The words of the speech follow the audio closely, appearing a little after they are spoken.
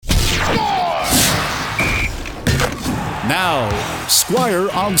Now, Squire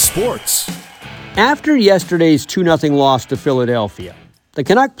on Sports. After yesterday's 2-0 loss to Philadelphia, the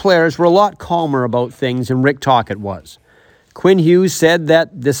Canuck players were a lot calmer about things than Rick Tocchet was. Quinn Hughes said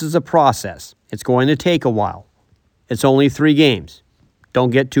that this is a process. It's going to take a while. It's only 3 games. Don't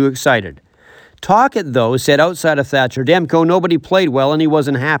get too excited. Tocchet, though, said outside of Thatcher Demko, nobody played well and he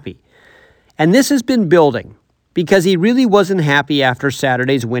wasn't happy. And this has been building because he really wasn't happy after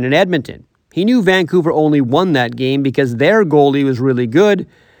Saturday's win in Edmonton. He knew Vancouver only won that game because their goalie was really good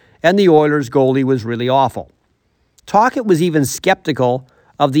and the Oilers' goalie was really awful. Tocchet was even skeptical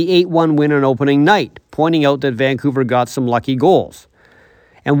of the 8-1 win on opening night, pointing out that Vancouver got some lucky goals.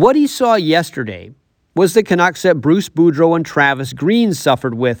 And what he saw yesterday was the Canucks that Bruce Boudreau and Travis Green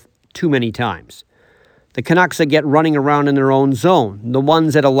suffered with too many times. The Canucks that get running around in their own zone, the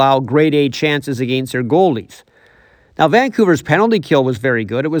ones that allow grade A chances against their goalies. Now, Vancouver's penalty kill was very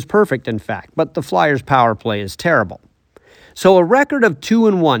good. It was perfect, in fact, but the Flyers' power play is terrible. So a record of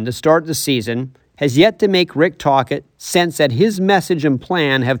 2-1 to start the season has yet to make Rick Tocchet sense that his message and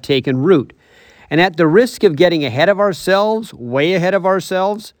plan have taken root. And at the risk of getting ahead of ourselves, way ahead of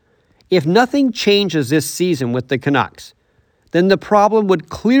ourselves, if nothing changes this season with the Canucks, then the problem would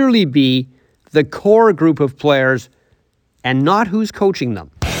clearly be the core group of players and not who's coaching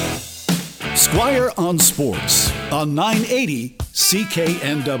them. Squire on Sports on 980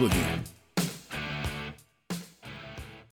 CKNW.